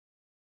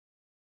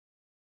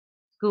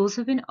Schools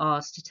have been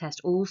asked to test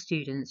all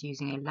students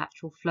using a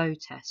lateral flow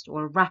test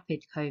or a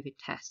rapid COVID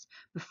test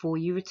before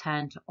you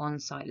return to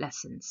on-site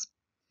lessons.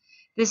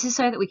 This is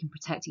so that we can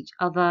protect each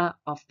other,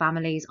 our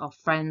families, our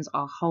friends,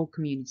 our whole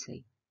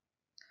community.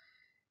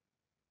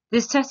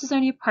 This test is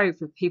only appropriate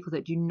for people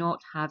that do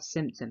not have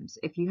symptoms.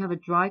 If you have a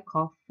dry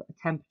cough, a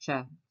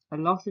temperature, a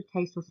loss of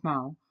taste or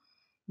smell,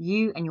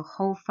 you and your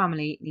whole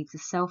family need to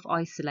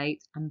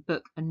self-isolate and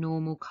book a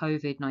normal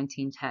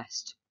COVID-19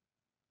 test.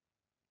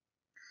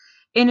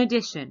 In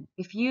addition,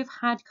 if you've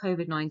had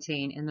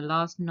COVID-19 in the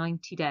last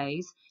 90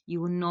 days,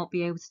 you will not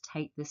be able to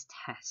take this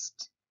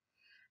test.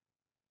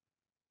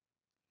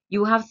 You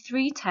will have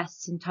 3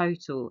 tests in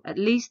total, at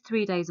least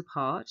 3 days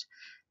apart.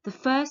 The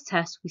first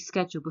test we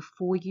schedule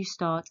before you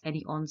start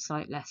any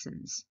on-site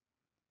lessons.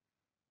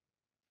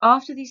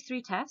 After these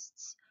 3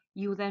 tests,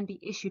 you will then be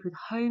issued with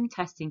home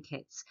testing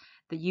kits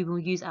that you will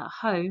use at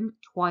home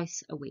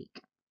twice a week.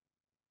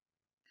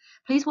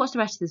 Please watch the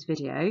rest of this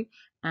video,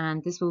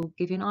 and this will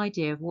give you an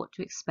idea of what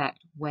to expect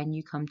when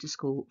you come to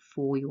school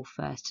for your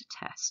first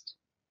test.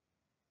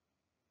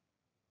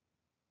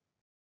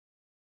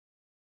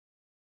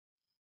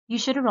 You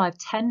should arrive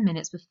 10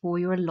 minutes before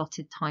your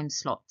allotted time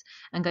slot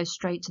and go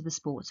straight to the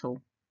sports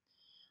hall.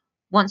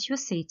 Once you are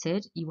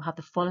seated, you will have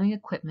the following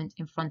equipment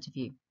in front of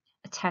you: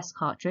 a test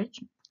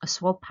cartridge, a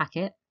swab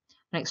packet,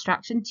 an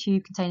extraction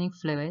tube containing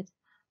fluid,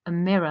 a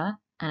mirror,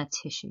 and a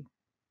tissue.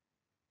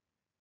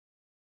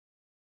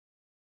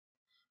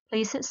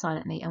 Please sit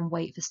silently and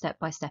wait for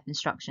step-by-step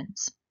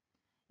instructions.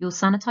 You'll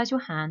sanitize your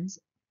hands,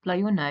 blow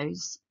your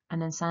nose,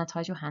 and then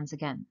sanitize your hands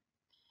again.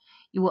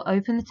 You will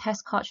open the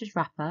test cartridge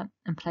wrapper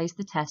and place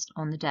the test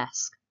on the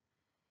desk.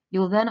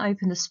 You will then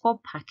open the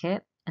swab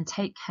packet and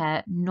take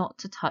care not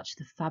to touch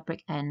the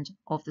fabric end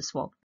of the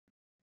swab.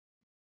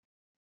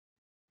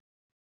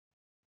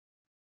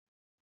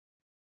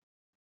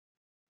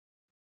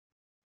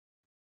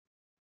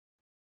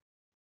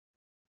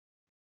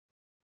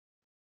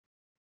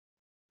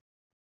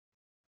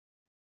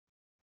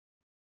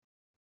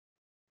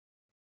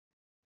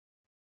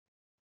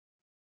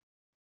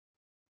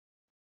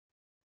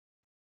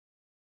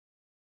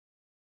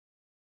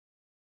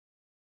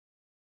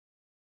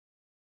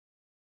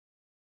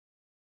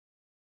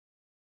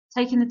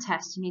 Taking the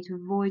test, you need to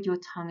avoid your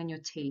tongue and your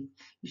teeth.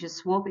 You should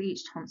swab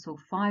each tonsil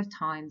 5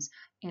 times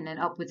in an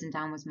upwards and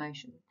downwards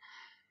motion.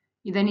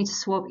 You then need to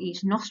swab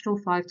each nostril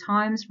 5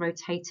 times,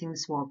 rotating the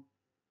swab.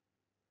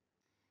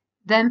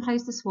 Then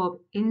place the swab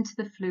into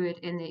the fluid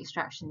in the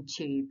extraction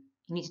tube.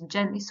 You need to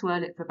gently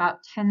swirl it for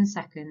about 10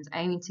 seconds,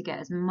 aiming to get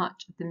as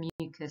much of the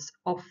mucus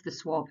off the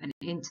swab and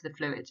into the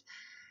fluid.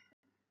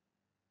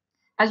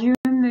 As you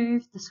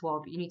remove the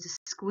swab, you need to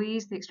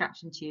squeeze the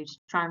extraction tube to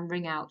try and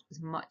wring out as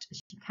much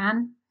as you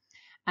can,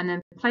 and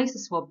then place the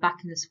swab back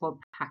in the swab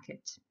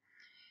packet.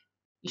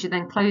 You should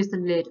then close the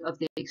lid of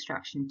the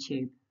extraction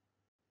tube.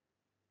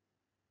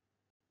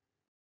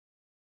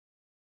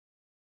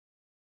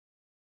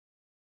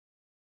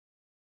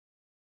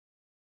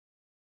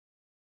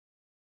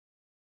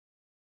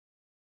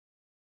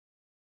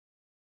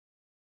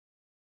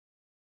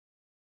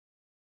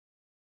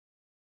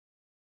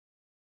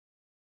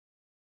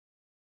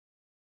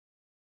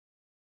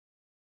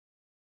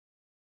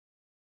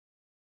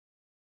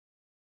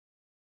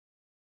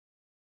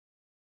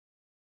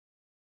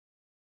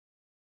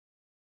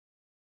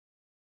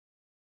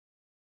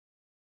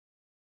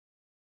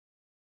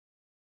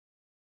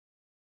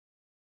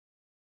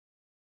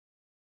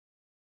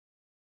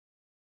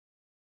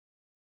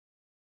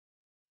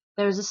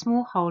 There is a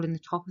small hole in the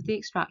top of the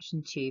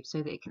extraction tube so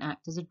that it can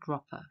act as a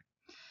dropper.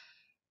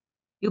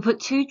 You'll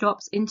put 2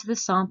 drops into the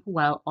sample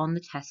well on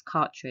the test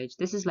cartridge.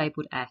 This is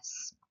labelled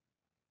S.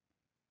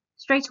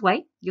 Straight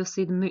away, you'll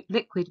see the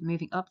liquid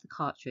moving up the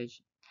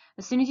cartridge.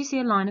 As soon as you see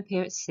a line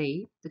appear at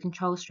C, the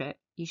control strip,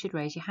 you should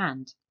raise your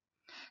hand.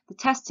 The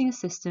testing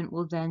assistant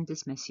will then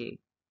dismiss you.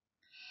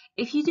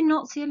 If you do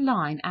not see a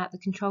line at the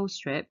control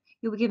strip,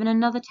 you'll be given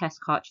another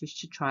test cartridge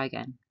to try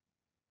again.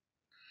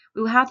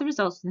 We will have the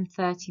results within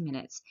 30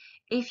 minutes.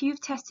 If you've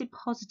tested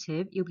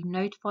positive, you'll be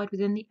notified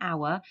within the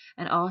hour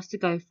and asked to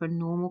go for a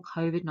normal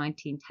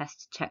COVID-19 test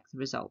to check the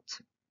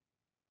result.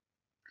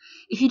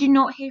 If you do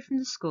not hear from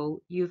the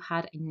school, you have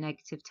had a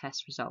negative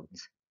test result.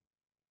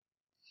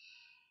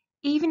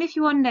 Even if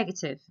you are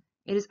negative,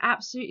 it is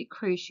absolutely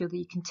crucial that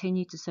you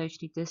continue to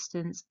socially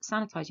distance,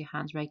 sanitize your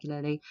hands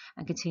regularly,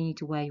 and continue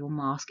to wear your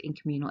mask in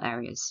communal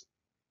areas.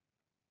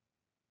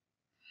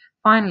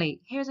 Finally,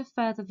 here is a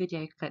further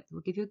video clip that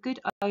will give you a good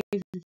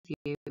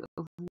overview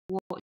of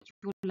what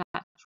your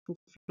lateral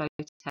flow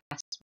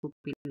test will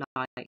be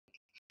like.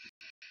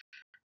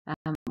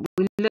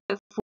 We look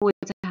forward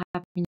to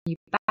having you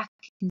back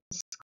in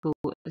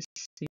school as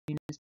soon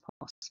as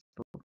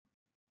possible.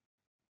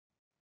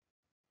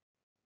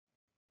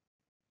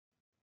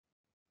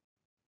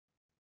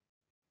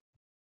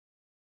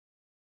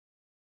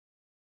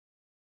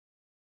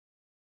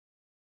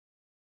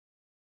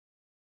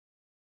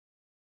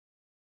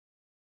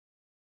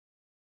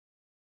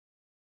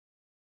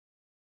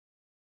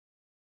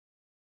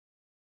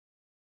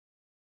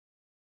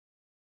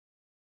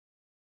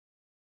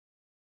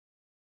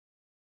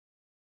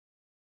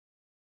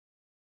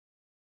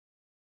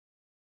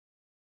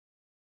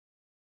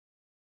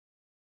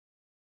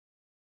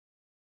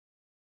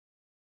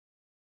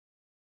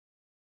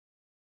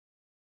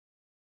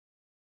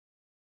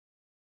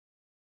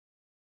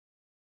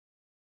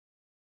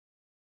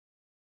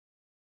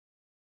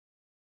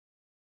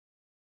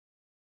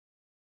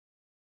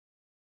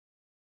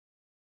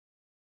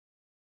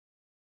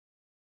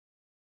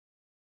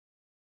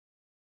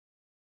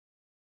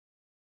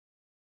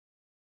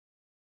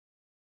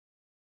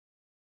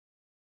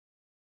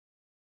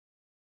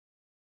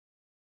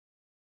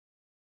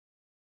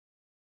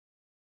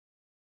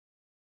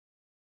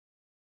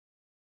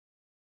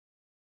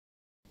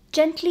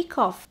 Gently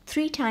cough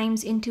 3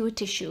 times into a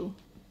tissue,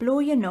 blow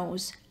your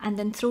nose and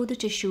then throw the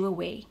tissue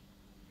away.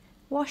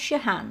 Wash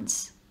your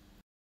hands.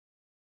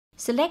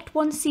 Select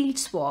 1 sealed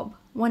swab,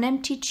 1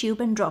 empty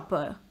tube and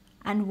dropper,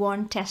 and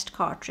 1 test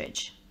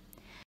cartridge.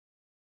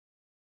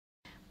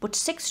 Put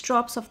 6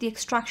 drops of the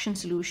extraction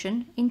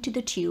solution into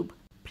the tube.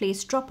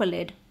 Place dropper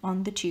lid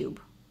on the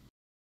tube.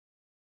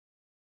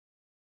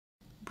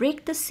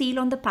 Break the seal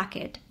on the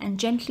packet and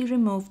gently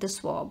remove the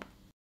swab.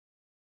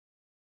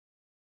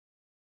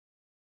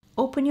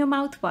 Open your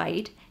mouth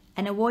wide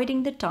and,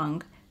 avoiding the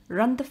tongue,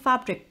 run the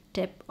fabric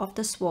tip of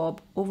the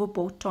swab over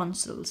both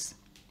tonsils,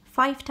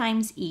 5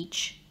 times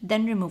each,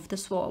 then remove the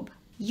swab.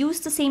 Use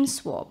the same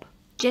swab.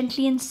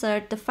 Gently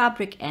insert the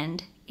fabric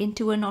end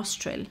into a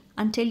nostril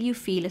until you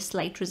feel a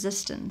slight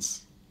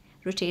resistance.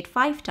 Rotate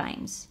 5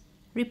 times.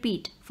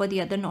 Repeat for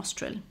the other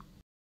nostril.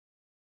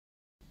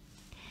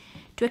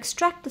 To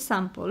extract the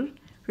sample,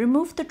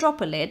 remove the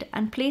dropper lid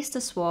and place the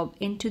swab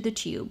into the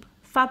tube,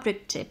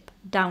 fabric tip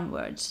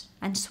downwards,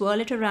 and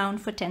swirl it around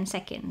for 10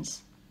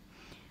 seconds.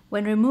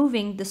 When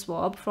removing the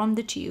swab from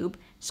the tube,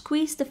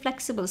 squeeze the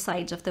flexible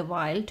sides of the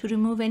vial to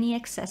remove any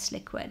excess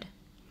liquid.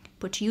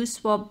 Put used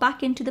swab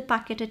back into the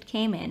packet it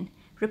came in,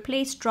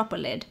 replace dropper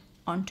lid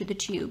onto the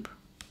tube.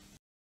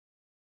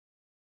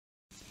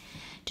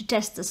 To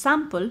test the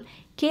sample,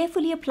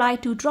 carefully apply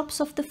 2 drops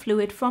of the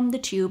fluid from the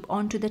tube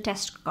onto the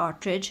test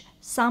cartridge,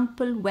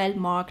 sample well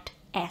marked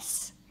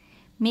S,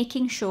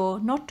 making sure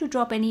not to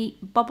drop any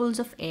bubbles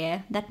of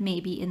air that may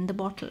be in the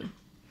bottle.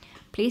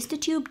 Place the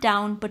tube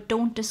down but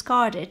don't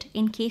discard it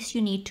in case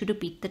you need to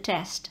repeat the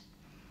test.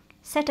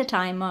 Set a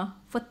timer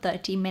for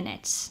 30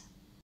 minutes.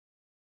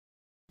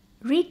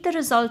 Read the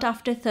result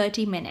after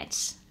 30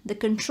 minutes. The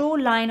control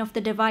line of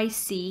the device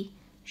C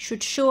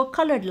should show a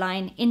colored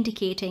line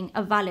indicating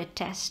a valid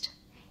test.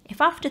 If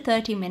after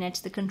 30 minutes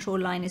the control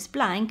line is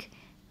blank,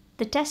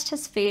 the test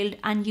has failed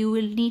and you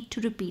will need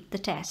to repeat the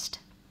test.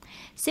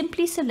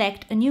 Simply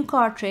select a new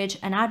cartridge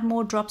and add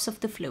more drops of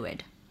the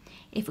fluid.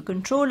 If a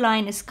control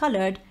line is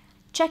colored,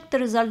 check the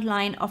result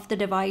line of the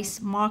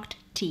device marked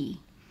T.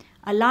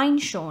 A line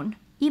shown,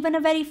 even a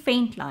very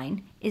faint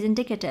line, is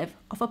indicative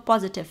of a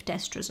positive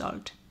test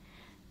result.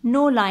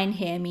 No line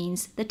here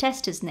means the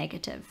test is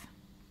negative.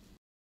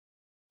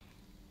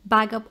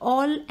 Bag up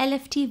all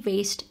LFT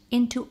waste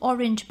into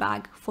orange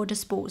bag for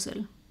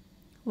disposal.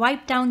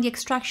 Wipe down the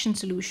extraction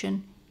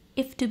solution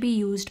if to be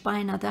used by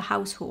another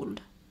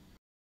household.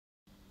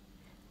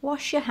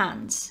 Wash your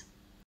hands.